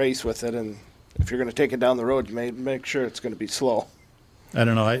run a race with it, and if you're going to take it down the road, you may make sure it's going to be slow. I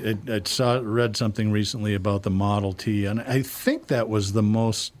don't know. I read something recently about the Model T, and I think that was the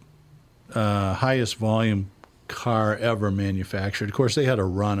most highest volume car ever manufactured. Of course, they had a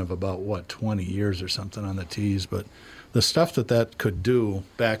run of about, 20 years or something on the Ts, but the stuff that could do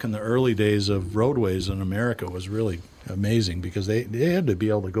back in the early days of roadways in America was really amazing because they had to be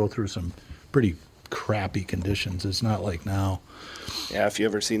able to go through some pretty crappy conditions. It's not like now. Yeah, if you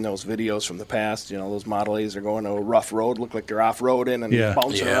ever seen those videos from the past, those Model A's are going to a rough road, look like they're off-roading and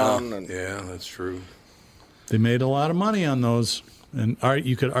bouncing around. And yeah, that's true. They made a lot of money on those. And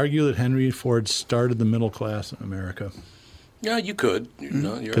you could argue that Henry Ford started the middle class in America. Yeah, you could.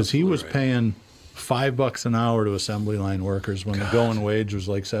 Because he was paying $5 an hour to assembly line workers when the going wage was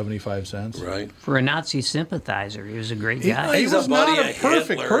like 75 cents. Right. For a Nazi sympathizer, he was a great guy. He was not buddy a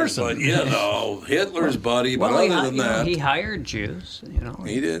perfect Hitler, person. But, Hitler's buddy. But Well, other than that, he hired Jews.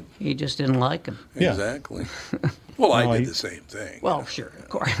 He did. He just didn't like them. Yeah. Exactly. Well, I did the same thing. Well, sure, of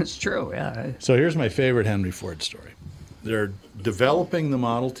course, it's true. Yeah. So here's my favorite Henry Ford story. They're developing the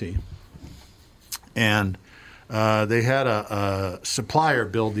Model T, and they had a supplier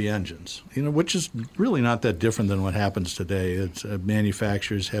build the engines, which is really not that different than what happens today. It's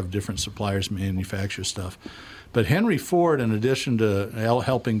manufacturers have different suppliers manufacture stuff. But Henry Ford, in addition to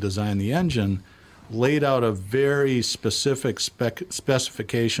helping design the engine, laid out a very specific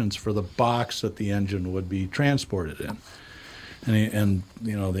specifications for the box that the engine would be transported in. And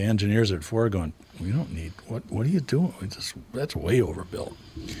the engineers at Ford going, we don't need, what are you doing? That's way overbuilt.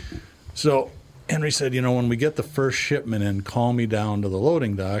 So Henry said, when we get the first shipment in, call me down to the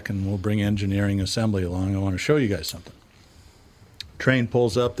loading dock and we'll bring engineering assembly along. I want to show you guys something. Train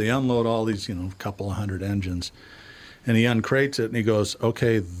pulls up, they unload all these, couple of hundred engines. And he uncrates it and he goes,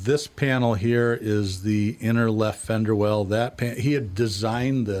 okay, this panel here is the inner left fender well. He had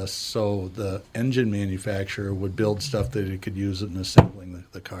designed this so the engine manufacturer would build stuff that he could use in assembling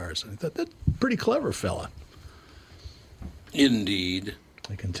the cars. And I thought, that's a pretty clever fella. Indeed.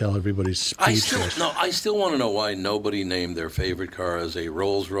 I can tell everybody's speechless. I still want to know why nobody named their favorite car as a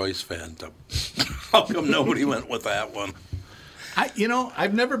Rolls-Royce Phantom. How come nobody went with that one?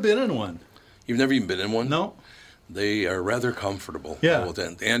 I've never been in one. You've never even been in one? No. They are rather comfortable. Yeah.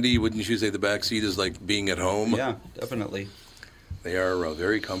 Andy, wouldn't you say the back seat is like being at home? Yeah, definitely. They are a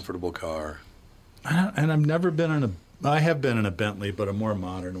very comfortable car. And I've never been in I have been in a Bentley, but a more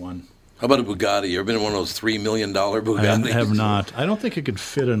modern one. How about a Bugatti? You ever been in one of those $3 million Bugattis? I have not. I don't think it could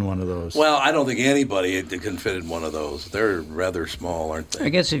fit in one of those. Well, I don't think anybody can fit in one of those. They're rather small, aren't they? I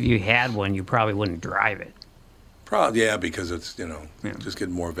guess if you had one, you probably wouldn't drive it. Probably, yeah, because it's, just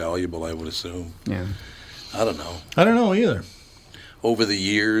getting more valuable, I would assume. Yeah. I don't know. I don't know either. Over the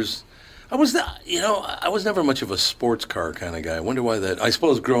years, I was never much of a sports car kind of guy. I wonder why that. I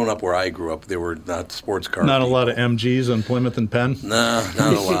suppose growing up where I grew up, they were not sports cars. Not people. A lot of MGs on Plymouth and Penn? No,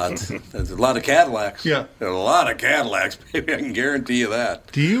 not a lot. There's a lot of Cadillacs. Yeah. There's a lot of Cadillacs, baby. I can guarantee you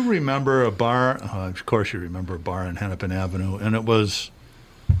that. Do you remember a bar? Of course you remember a bar on Hennepin Avenue, and it was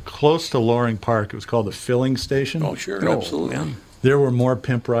close to Loring Park. It was called the Filling Station. Oh, sure, absolutely. Yeah. There were more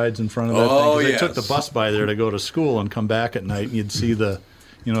pimp rides in front of that thing. Yes. I took the bus by there to go to school and come back at night, and you'd see the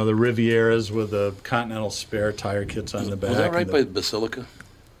Rivieras with the Continental spare tire kits on the back. Was that right by Basilica?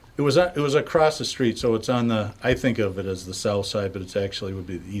 It was across the street, so it's on the. I think of it as the south side, but it's actually would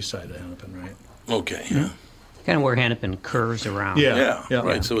be the east side of Hennepin, right? Okay. Yeah. Kind of where Hennepin curves around. Yeah.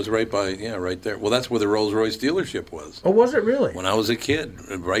 Right. So it's right by, right there. Well, that's where the Rolls-Royce dealership was. Oh, was it really? When I was a kid,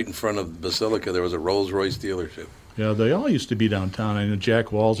 right in front of Basilica, there was a Rolls-Royce dealership. Yeah, they all used to be downtown. I know Jack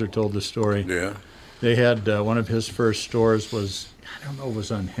Walzer told the story. Yeah. They had one of his first stores was, I don't know if it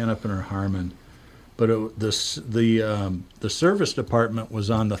was on Hennepin or Harmon, but the service department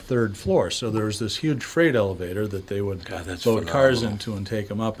was on the third floor. So there was this huge freight elevator that they would load cars into and take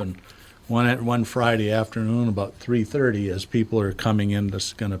them up. And one Friday afternoon, about 3:30, as people are coming in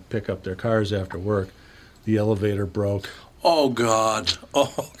just going to pick up their cars after work, the elevator broke. Oh, God.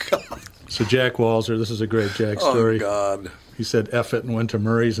 Oh, God. So Jack Walzer, this is a great Jack story. Oh, God. He said F it and went to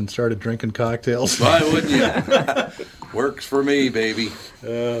Murray's and started drinking cocktails. Why wouldn't you? Works for me, baby.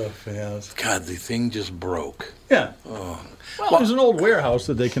 Oh, yes. God, the thing just broke. Yeah. Oh. Well, it was an old warehouse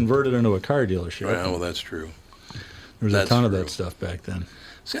that they converted into a car dealership. Right, well, that's true. There was a ton of that stuff back then.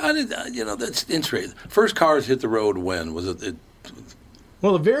 See, that's interesting. First cars hit the road when? Was it?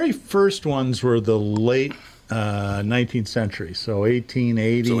 Well, the very first ones were the late 19th century, so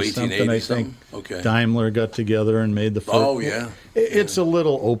 1880 something, I think. Okay. Daimler got together and made the first. Oh, yeah. It's a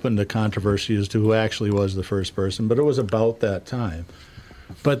little open to controversy as to who actually was the first person, but it was about that time.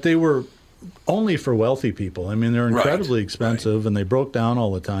 But they were only for wealthy people. I mean, they're incredibly expensive, and they broke down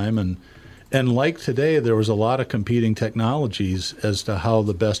all the time. And like today, there was a lot of competing technologies as to how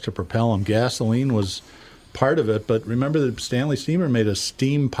the best to propel them. Gasoline was part of it, but remember that Stanley Steamer made a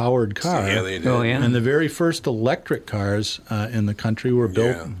steam-powered car. Yeah, they did. Oh, yeah. And the very first electric cars in the country were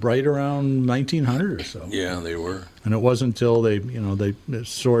built right around 1900 or so. Yeah, they were. And it wasn't until they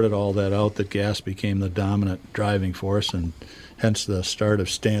sorted all that out that gas became the dominant driving force, and hence the start of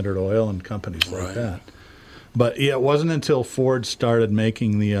Standard Oil and companies like that. But yeah, it wasn't until Ford started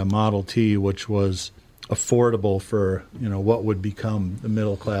making the Model T, which was affordable for what would become the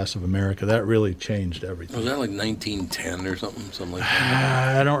middle class of America. That really changed everything. Was that like 1910 or something like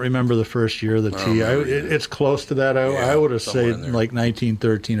that? I don't remember the first year of the T. It's close to that. I would have said like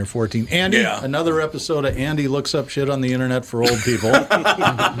 1913 or 14. Andy, another episode of Andy Looks Up Shit on the Internet for Old People.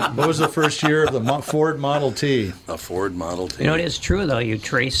 What was the first year of the Ford Model T? A Ford Model T. It is true, though. You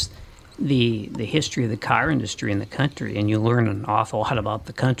trace the history of the car industry in the country, and you learn an awful lot about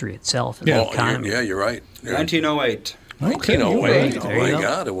the country itself and the economy. You're right. 1908. 1908. Okay, Oh, my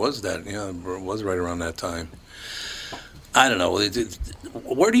God, it was that. Yeah, it was right around that time. I don't know.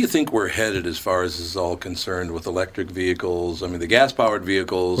 Where do you think we're headed as far as this is all concerned with electric vehicles? I mean, the gas-powered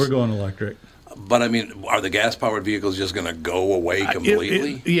vehicles. We're going electric. But, I mean, are the gas-powered vehicles just going to go away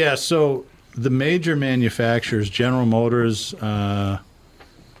completely? So the major manufacturers, General Motors,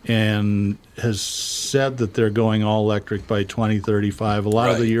 and has said that they're going all electric by 2035. A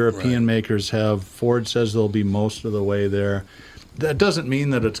lot of the European makers have. Ford says they'll be most of the way there. That doesn't mean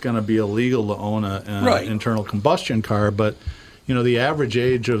that it's going to be illegal to own an internal combustion car, but the average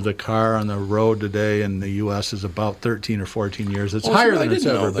age of the car on the road today in the U.S. is about 13 or 14 years. It's higher than it's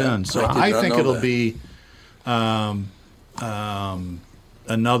ever been. So I think it'll be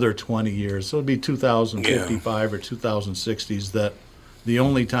another 20 years. So it'll be 2055 or 2060s that the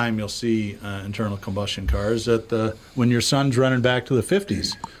only time you'll see internal combustion cars at when your son's running back to the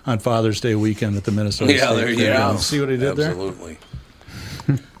 50s on Father's Day weekend at the Minnesota State there you go. See what he did there? Absolutely.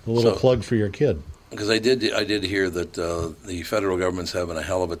 A little plug for your kid. Because I did hear that the federal government's having a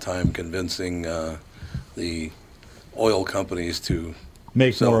hell of a time convincing the oil companies to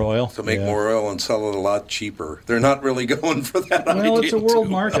make more oil. To make more oil and sell it a lot cheaper. They're not really going for that idea. Well, it's a world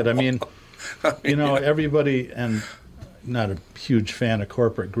market. I mean, everybody, and not a huge fan of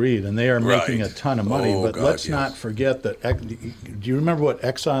corporate greed, and they are making a ton of money. But let's not forget that. Do you remember what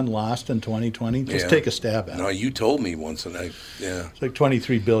Exxon lost in 2020? Just take a stab at it. No, you told me once, and it's like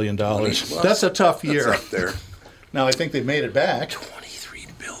 $23 billion. That's a tough year. That's up there. Now I think they've made it back. $23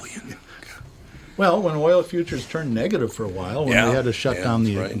 billion. Well, when oil futures turned negative for a while, when we had to shut down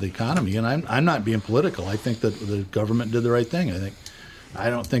the economy, and I'm not being political. I think that the government did the right thing. I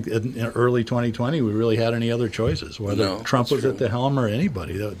don't think in early 2020 we really had any other choices. Whether Trump was at the helm or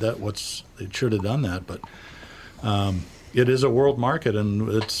anybody, they should have done that. But it is a world market,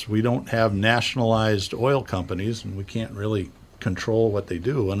 and we don't have nationalized oil companies, and we can't really control what they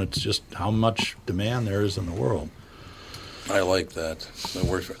do. And it's just how much demand there is in the world. I like that. That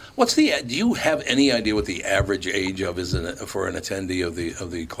works. Do you have any idea what the average age is for an attendee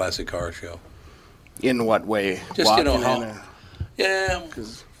of the classic car show? In what way? Just how. Yeah,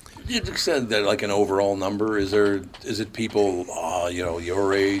 because you said that like an overall number. Is it people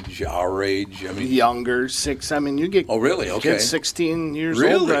your age, our age? I mean, younger, you get kids 16 years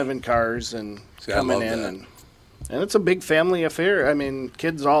old driving cars and coming in, and it's a big family affair. I mean,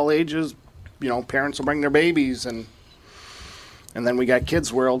 kids all ages. Parents will bring their babies, and then we got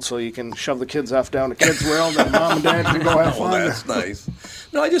Kids World, so you can shove the kids off down to Kids World, and mom and dad can go have fun. That's nice.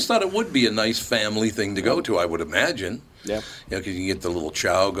 No, I just thought it would be a nice family thing to go to. I would imagine. Yeah. Because you can get the little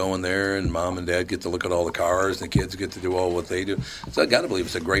chow going there, and mom and dad get to look at all the cars, and the kids get to do all what they do. So I got to believe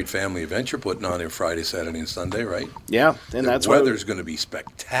it's a great family event you're putting on here Friday, Saturday, and Sunday, right? Yeah, and The that's weather's going to be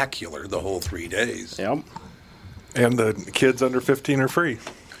spectacular the whole 3 days. Yep. And the kids under 15 are free.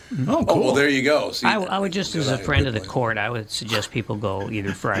 Oh, cool. Well, there you go. See, I would just, as a friend of the court, I would suggest people go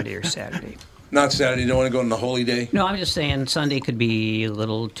either Friday or Saturday. Not Saturday. You don't want to go on the holy day? No, I'm just saying Sunday could be a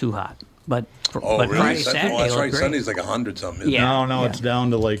little too hot. But Really? Friday, Saturday, well, that's look right. great. Sunday's like 100 something. Isn't Yeah. No, it's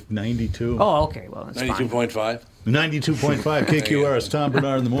down to like 92. Oh, okay. Well, that's fine. 92.5? 92.5 KQRS, Tom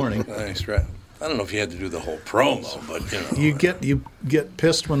Bernard in the morning. Nice, right. I don't know if you had to do the whole promo, but You get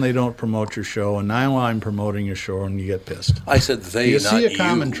pissed when they don't promote your show, and now I'm promoting your show, and you get pissed. I said they, you not see a you.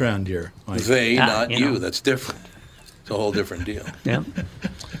 common trend here. Mike. They, not you know. you. That's different. It's a whole different deal. Yeah.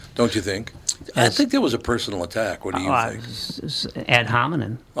 Don't you think? I think there was a personal attack. What do you think? It's ad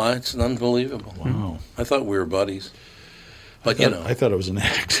hominem. Oh, it's unbelievable. Wow. I thought we were buddies. But, I thought it was an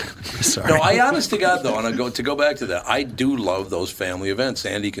act. Sorry. No, I honest to God, though, and to go back to that, I do love those family events.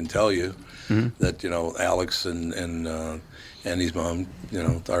 Andy can tell you that, Alex and Andy's mom,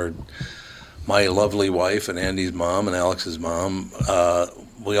 are my lovely wife and Andy's mom and Alex's mom.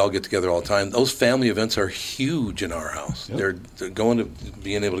 We all get together all the time. Those family events are huge in our house. Yep. They're going to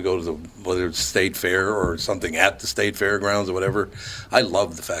being able to go to whether it's state fair or something at the state fairgrounds or whatever. I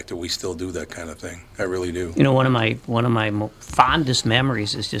love the fact that we still do that kind of thing. I really do. One of my fondest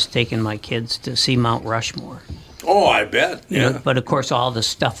memories is just taking my kids to see Mount Rushmore. Oh, I bet. Yeah. But of course, all the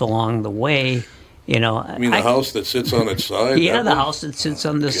stuff along the way. You mean the house that sits on its side? Yeah, the house that sits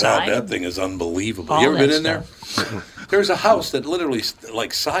on the side. God, that thing is unbelievable. All You ever that been in there? There's a house that literally,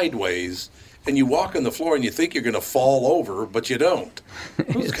 like sideways, and you walk on the floor and you think you're going to fall over, but you don't.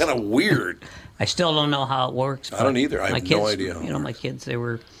 It's kind of weird. I still don't know how it works. I don't either. I have no idea. My kids, they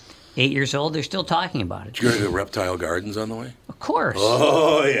were 8 years old. They're still talking about it. Did you go to the Reptile Gardens on the way? Of course.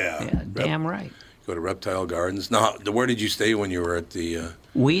 Oh, yeah. Yeah, damn right. Go to Reptile Gardens. Now, where did you stay when you were at the...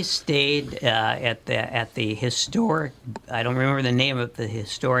 We stayed at the historic, I don't remember the name of the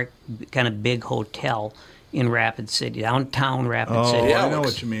historic kind of big hotel in Rapid City, downtown Rapid City. I know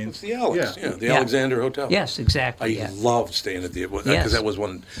what you mean. It's the Alex, the Alexander Hotel. Yes, exactly. I loved staying at because that was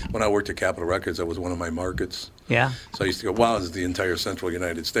when I worked at Capitol Records, that was one of my markets. Yeah. So I used to go, well, it's the entire central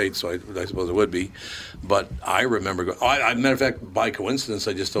United States, so I suppose it would be. But I remember, matter of fact, by coincidence,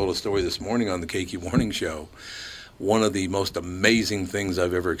 I just told a story this morning on the KQ Morning Show. One of the most amazing things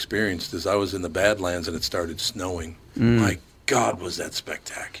I've ever experienced is I was in the Badlands and it started snowing. My God, was that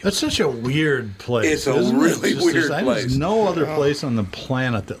spectacular. That's such a weird place. It's a really weird place. There's no other place on the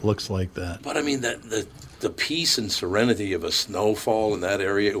planet that looks like that. But I mean, the peace and serenity of a snowfall in that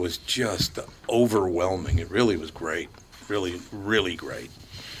area, it was just overwhelming. It really was great. Really, really great.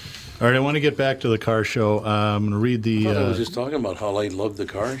 All right, I want to get back to the car show. I'm going to read the... I was just talking about how I love the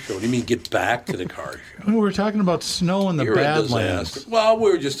car show. What do you mean get back to the car show? We were talking about snow in the Badlands. Well, we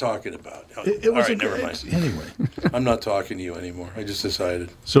were just talking about it. It was all right, never mind. Anyway. I'm not talking to you anymore. I just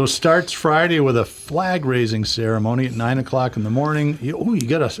decided. So it starts Friday with a flag-raising ceremony at 9 o'clock in the morning. You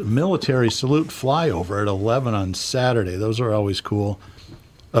get a military salute flyover at 11 on Saturday. Those are always cool.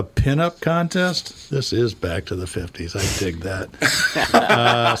 A pinup contest? This is back to the 50s. I dig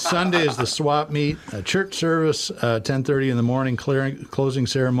that. Sunday is the swap meet. A church service, 10:30 in the morning. Closing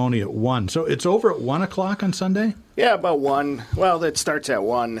ceremony at 1. So it's over at 1 o'clock on Sunday? Yeah, about 1. Well, it starts at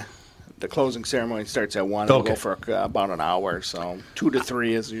 1. The closing ceremony starts at 1. It'll go for about an hour. So 2 to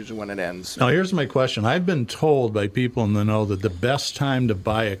 3 is usually when it ends. Now, here's my question. I've been told by people in the know that the best time to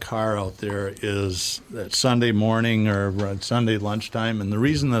buy a car out there is at Sunday morning or at Sunday lunchtime. And the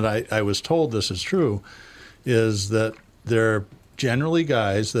reason that I was told this is true is that they're generally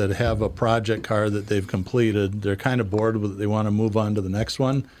guys that have a project car that they've completed. They're kind of bored with it. They want to move on to the next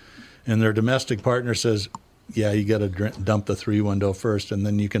one. And their domestic partner says, yeah, you got to dump the 3-window first, and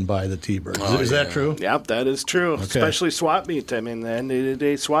then you can buy the T-Bird. Is that true? Yep, that is true. Okay. Especially swap meet. I mean, the end of the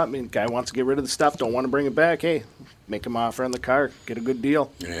day, swap meet. Guy wants to get rid of the stuff, don't want to bring it back. Hey, make him offer on the car. Get a good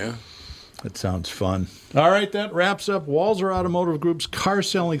deal. Yeah. That sounds fun. All right, that wraps up Walzer Automotive Group's car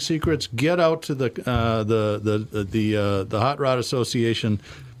selling secrets. Get out to the Hot Rod Association.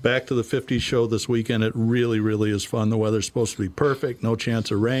 Back to the 50s show this weekend. It really, really is fun. The weather's supposed to be perfect. No chance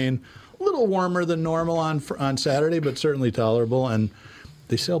of rain. A little warmer than normal on Saturday, but certainly tolerable. And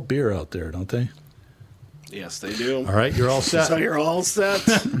they sell beer out there, don't they? Yes, they do. All right, you're all set. So you're all set.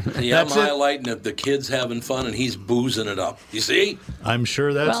 Yeah, I'm highlighting it. The kid's having fun, and he's boozing it up. You see? I'm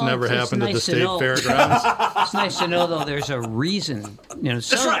sure that's never happened at the state fairgrounds. It's nice to know, though, there's a reason.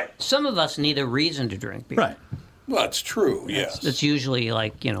 That's right. Some of us need a reason to drink beer. Right. Well, it's true, yes. It's usually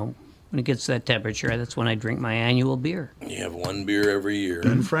like, When it gets to that temperature, that's when I drink my annual beer. You have one beer every year.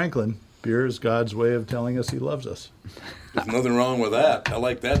 And Franklin, beer is God's way of telling us he loves us. There's nothing wrong with that. I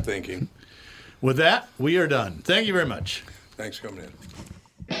like that thinking. With that, we are done. Thank you very much. Thanks for coming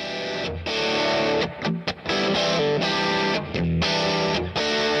in.